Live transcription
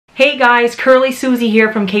Hey guys, Curly Susie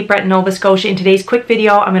here from Cape Breton, Nova Scotia. In today's quick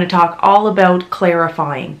video, I'm going to talk all about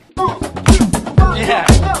clarifying. Yeah.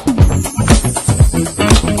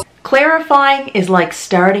 Clarifying is like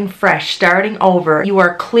starting fresh, starting over. You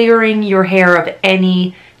are clearing your hair of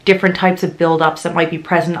any different types of buildups that might be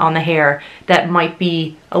present on the hair that might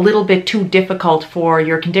be a little bit too difficult for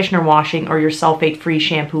your conditioner washing or your sulfate-free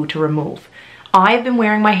shampoo to remove. I've been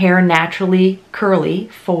wearing my hair naturally curly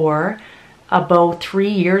for about 3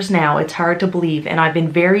 years now. It's hard to believe, and I've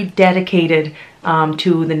been very dedicated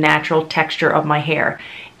to the natural texture of my hair.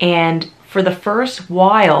 And for the first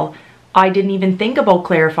while, I didn't even think about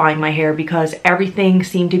clarifying my hair because everything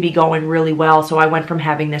seemed to be going really well. So I went from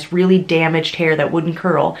having this really damaged hair that wouldn't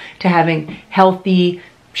curl to having healthy,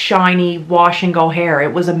 shiny, wash and go hair.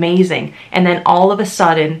 It was amazing. And then all of a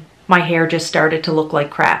sudden, my hair just started to look like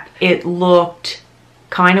crap. It looked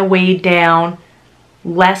kind of weighed down,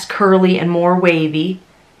 less curly and more wavy.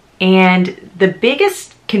 And the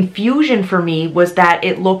biggest confusion for me was that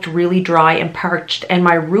it looked really dry and parched, and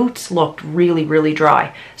my roots looked really, really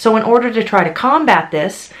dry. So in order to try to combat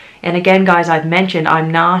this, and again guys, I've mentioned I'm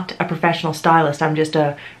not a professional stylist, I'm just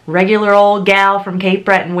a regular old gal from Cape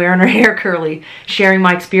Breton wearing her hair curly, sharing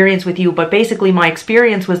my experience with you. But basically my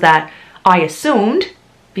experience was that I assumed,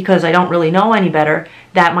 because I don't really know any better,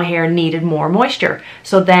 that my hair needed more moisture.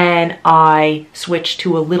 So then I switched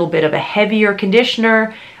to a little bit of a heavier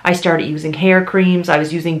conditioner. I started using hair creams. I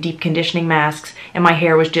was using deep conditioning masks, and my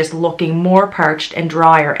hair was just looking more parched and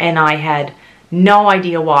drier, and I had no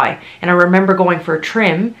idea why. And I remember going for a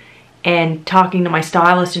trim and talking to my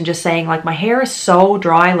stylist and just saying, like, my hair is so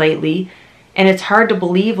dry lately, and it's hard to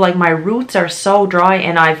believe, like, my roots are so dry,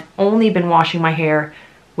 and I've only been washing my hair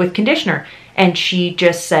with conditioner. And she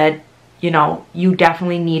just said, you know, you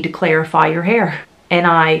definitely need to clarify your hair. And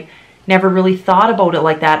I never really thought about it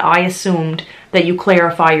like that. I assumed that you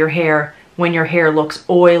clarify your hair when your hair looks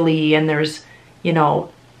oily and there's, you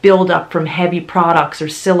know, buildup from heavy products or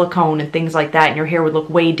silicone and things like that, and your hair would look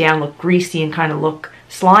weighed down, look greasy, and kind of look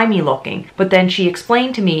slimy looking. But then she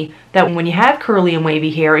explained to me that when you have curly and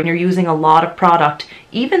wavy hair and you're using a lot of product,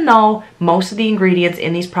 even though most of the ingredients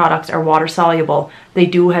in these products are water soluble, they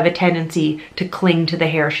do have a tendency to cling to the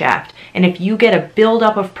hair shaft. And if you get a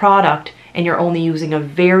buildup of product and you're only using a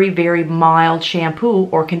very, very mild shampoo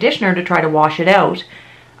or conditioner to try to wash it out,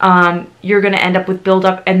 you're going to end up with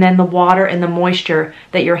buildup, and then the water and the moisture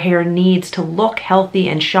that your hair needs to look healthy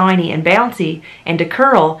and shiny and bouncy and to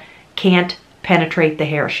curl can't penetrate the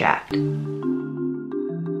hair shaft.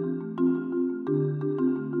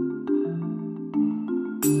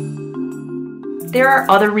 There are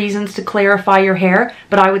other reasons to clarify your hair,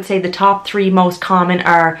 but I would say the top 3 most common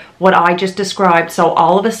are what I just described. So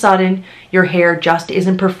all of a sudden, your hair just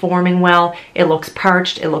isn't performing well. It looks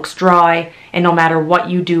parched, it looks dry, and no matter what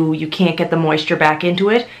you do, you can't get the moisture back into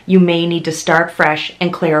it. You may need to start fresh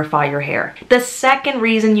and clarify your hair. The second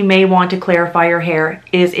reason you may want to clarify your hair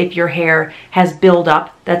is if your hair has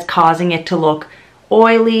buildup that's causing it to look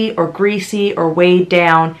oily or greasy or weighed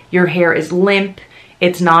down. Your hair is limp,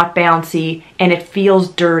 it's not bouncy, and it feels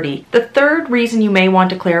dirty. The third reason you may want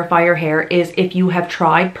to clarify your hair is if you have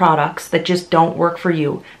tried products that just don't work for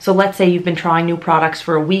you. So let's say you've been trying new products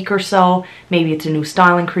for a week or so, maybe it's a new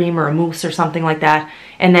styling cream or a mousse or something like that,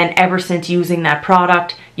 and then ever since using that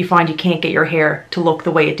product, you find you can't get your hair to look the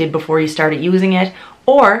way it did before you started using it.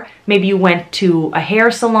 Or maybe you went to a hair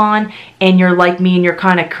salon and you're like me and you're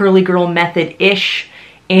kind of curly girl method-ish,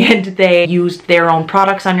 and they used their own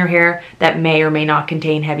products on your hair that may or may not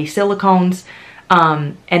contain heavy silicones.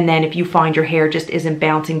 And then if you find your hair just isn't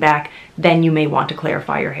bouncing back, then you may want to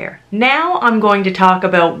clarify your hair. Now I'm going to talk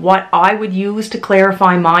about what I would use to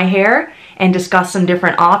clarify my hair and discuss some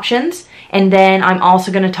different options. And then I'm also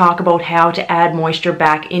going to talk about how to add moisture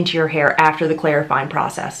back into your hair after the clarifying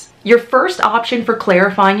process. Your first option for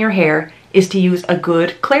clarifying your hair is to use a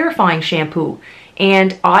good clarifying shampoo.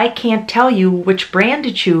 And I can't tell you which brand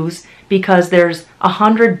to choose because there's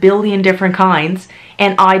 100 billion different kinds,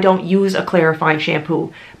 and I don't use a clarifying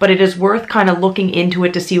shampoo. But it is worth kind of looking into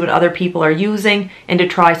it to see what other people are using and to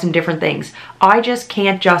try some different things. I just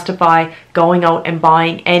can't justify going out and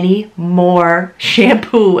buying any more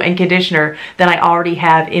shampoo and conditioner than I already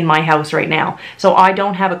have in my house right now. So I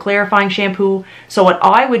don't have a clarifying shampoo. So what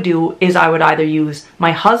I would do is I would either use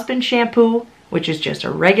my husband's shampoo, which is just a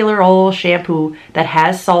regular old shampoo that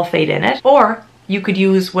has sulfate in it, or you could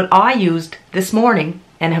use what I used this morning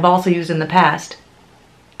and have also used in the past,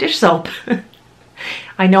 dish soap.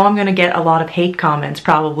 I know I'm gonna get a lot of hate comments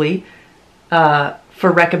probably for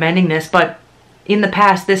recommending this, but in the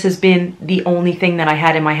past this has been the only thing that I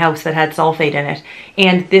had in my house that had sulfate in it,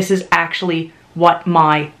 and this is actually what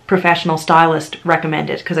my professional stylist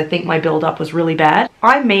recommended, because I think my buildup was really bad.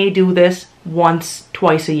 I may do this once,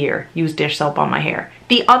 twice a year, use dish soap on my hair.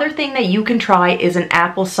 The other thing that you can try is an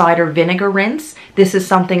apple cider vinegar rinse. This is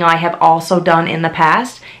something I have also done in the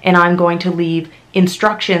past, and I'm going to leave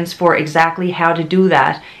instructions for exactly how to do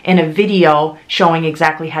that and a video showing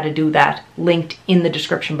exactly how to do that linked in the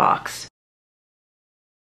description box.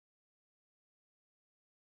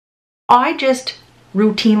 I just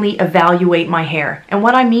routinely evaluate my hair. And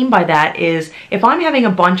what I mean by that is if I'm having a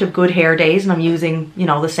bunch of good hair days and I'm using, you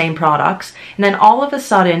know, the same products, and then all of a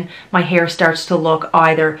sudden my hair starts to look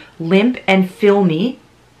either limp and filmy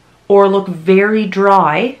or look very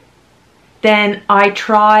dry, then I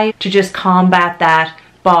try to just combat that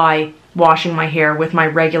by washing my hair with my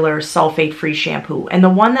regular sulfate-free shampoo. And the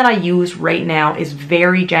one that I use right now is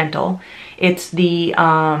very gentle. It's the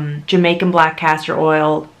Jamaican black castor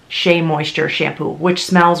oil Shea Moisture shampoo, which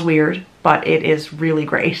smells weird, but it is really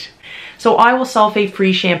great. So I will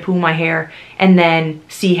sulfate-free shampoo my hair and then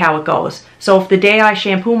see how it goes. So if the day I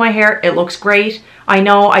shampoo my hair, it looks great, I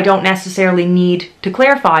know I don't necessarily need to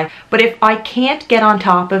clarify, but if I can't get on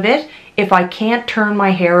top of it, if I can't turn my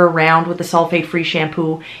hair around with the sulfate-free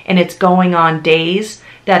shampoo and it's going on days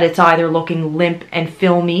that it's either looking limp and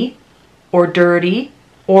filmy or dirty,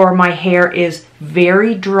 or my hair is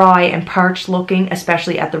very dry and parched looking,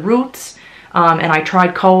 especially at the roots, and I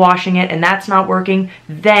tried co-washing it and that's not working,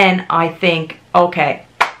 then I think, okay,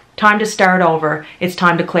 time to start over. It's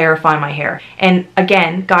time to clarify my hair. And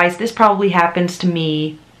again, guys, this probably happens to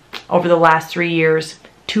me over the last 3 years,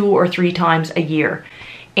 2 or 3 times a year.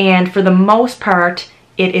 And for the most part,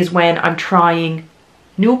 it is when I'm trying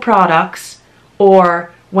new products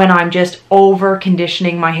or when I'm just over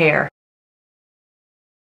conditioning my hair.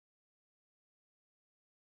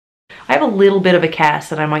 I have a little bit of a cast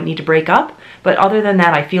that I might need to break up, but other than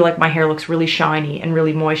that, I feel like my hair looks really shiny and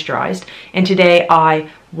really moisturized. And today I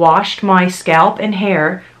washed my scalp and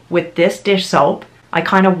hair with this dish soap. I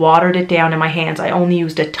kind of watered it down in my hands. I only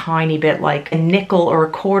used a tiny bit, like a nickel or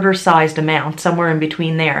a quarter sized amount, somewhere in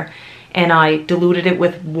between there. And I diluted it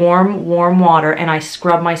with warm water and I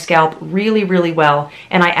scrubbed my scalp really, really well.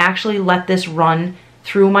 And I actually let this run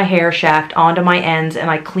through my hair shaft onto my ends and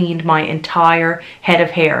I cleaned my entire head of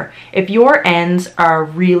hair. If your ends are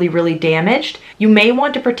really, really damaged, you may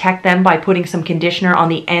want to protect them by putting some conditioner on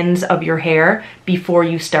the ends of your hair before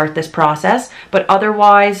you start this process. But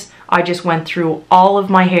otherwise, I just went through all of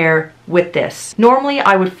my hair with this. Normally,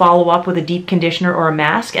 I would follow up with a deep conditioner or a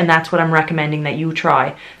mask, and that's what I'm recommending that you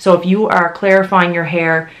try. So if you are clarifying your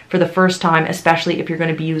hair for the first time, especially if you're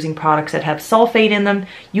going to be using products that have sulfate in them,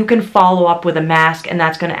 you can follow up with a mask, and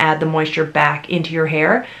that's going to add the moisture back into your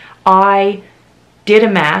hair. I did a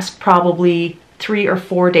mask probably 3 or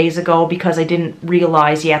 4 days ago because I didn't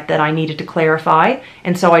realize yet that I needed to clarify,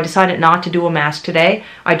 and so I decided not to do a mask today.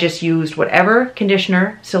 I just used whatever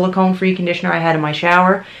conditioner, silicone-free conditioner I had in my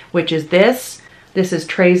shower, which is this. This is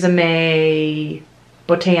Tresemme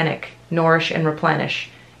Botanic Nourish and Replenish.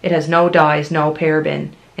 It has no dyes, no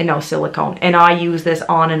paraben, and no silicone, and I use this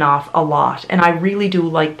on and off a lot, and I really do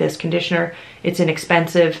like this conditioner. It's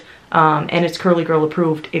inexpensive, and it's Curly Girl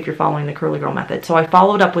approved if you're following the Curly Girl method. So I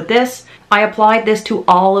followed up with this. I applied this to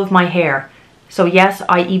all of my hair. So yes,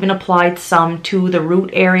 I even applied some to the root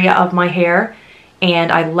area of my hair,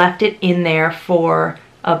 and I left it in there for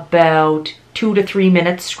about 2 to 3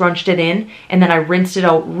 minutes, scrunched it in, and then I rinsed it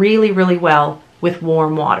out really, really well with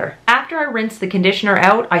warm water. After I rinsed the conditioner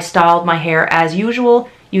out, I styled my hair as usual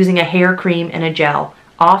using a hair cream and a gel.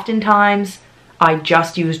 Oftentimes, I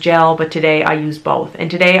just use gel, but today I use both. And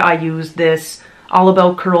today I use this All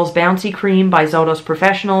About Curls Bouncy Cream by Zotos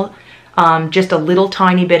Professional. Just a little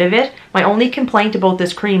tiny bit of it. My only complaint about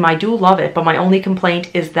this cream, I do love it, but my only complaint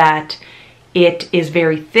is that it is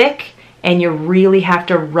very thick and you really have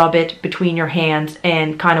to rub it between your hands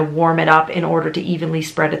and kind of warm it up in order to evenly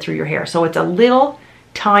spread it through your hair. So it's a little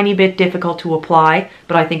tiny bit difficult to apply,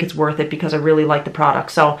 but I think it's worth it because I really like the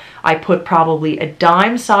product. So I put probably a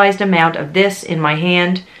dime-sized amount of this in my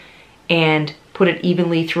hand and put it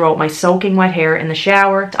evenly throughout my soaking wet hair in the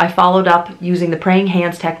shower. I followed up using the praying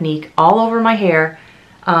hands technique all over my hair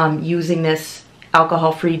using this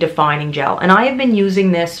alcohol-free defining gel. And I have been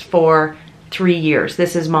using this for 3 years.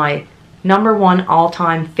 This is my #1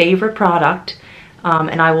 all-time favorite product.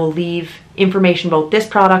 And I will leave information about this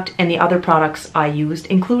product and the other products I used,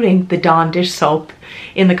 including the Dawn dish soap,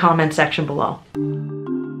 in the comment section below.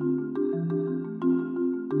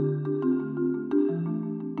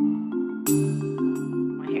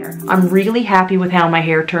 I'm really happy with how my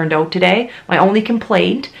hair turned out today. My only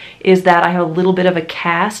complaint is that I have a little bit of a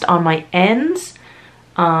cast on my ends.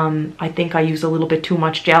 I think I used a little bit too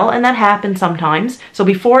much gel, and that happens sometimes. So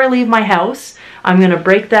before I leave my house, I'm going to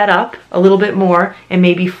break that up a little bit more and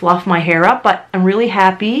maybe fluff my hair up. But I'm really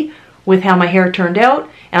happy with how my hair turned out,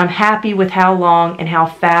 and I'm happy with how long and how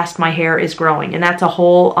fast my hair is growing. And that's a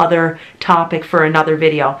whole other topic for another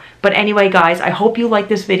video. But anyway, guys, I hope you liked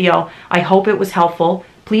this video. I hope it was helpful.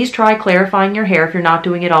 Please try clarifying your hair if you're not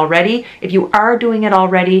doing it already. If you are doing it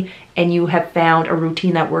already and you have found a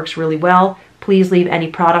routine that works really well, please leave any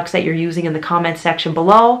products that you're using in the comments section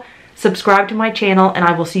below. Subscribe to my channel, and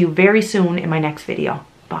I will see you very soon in my next video.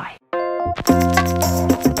 Bye.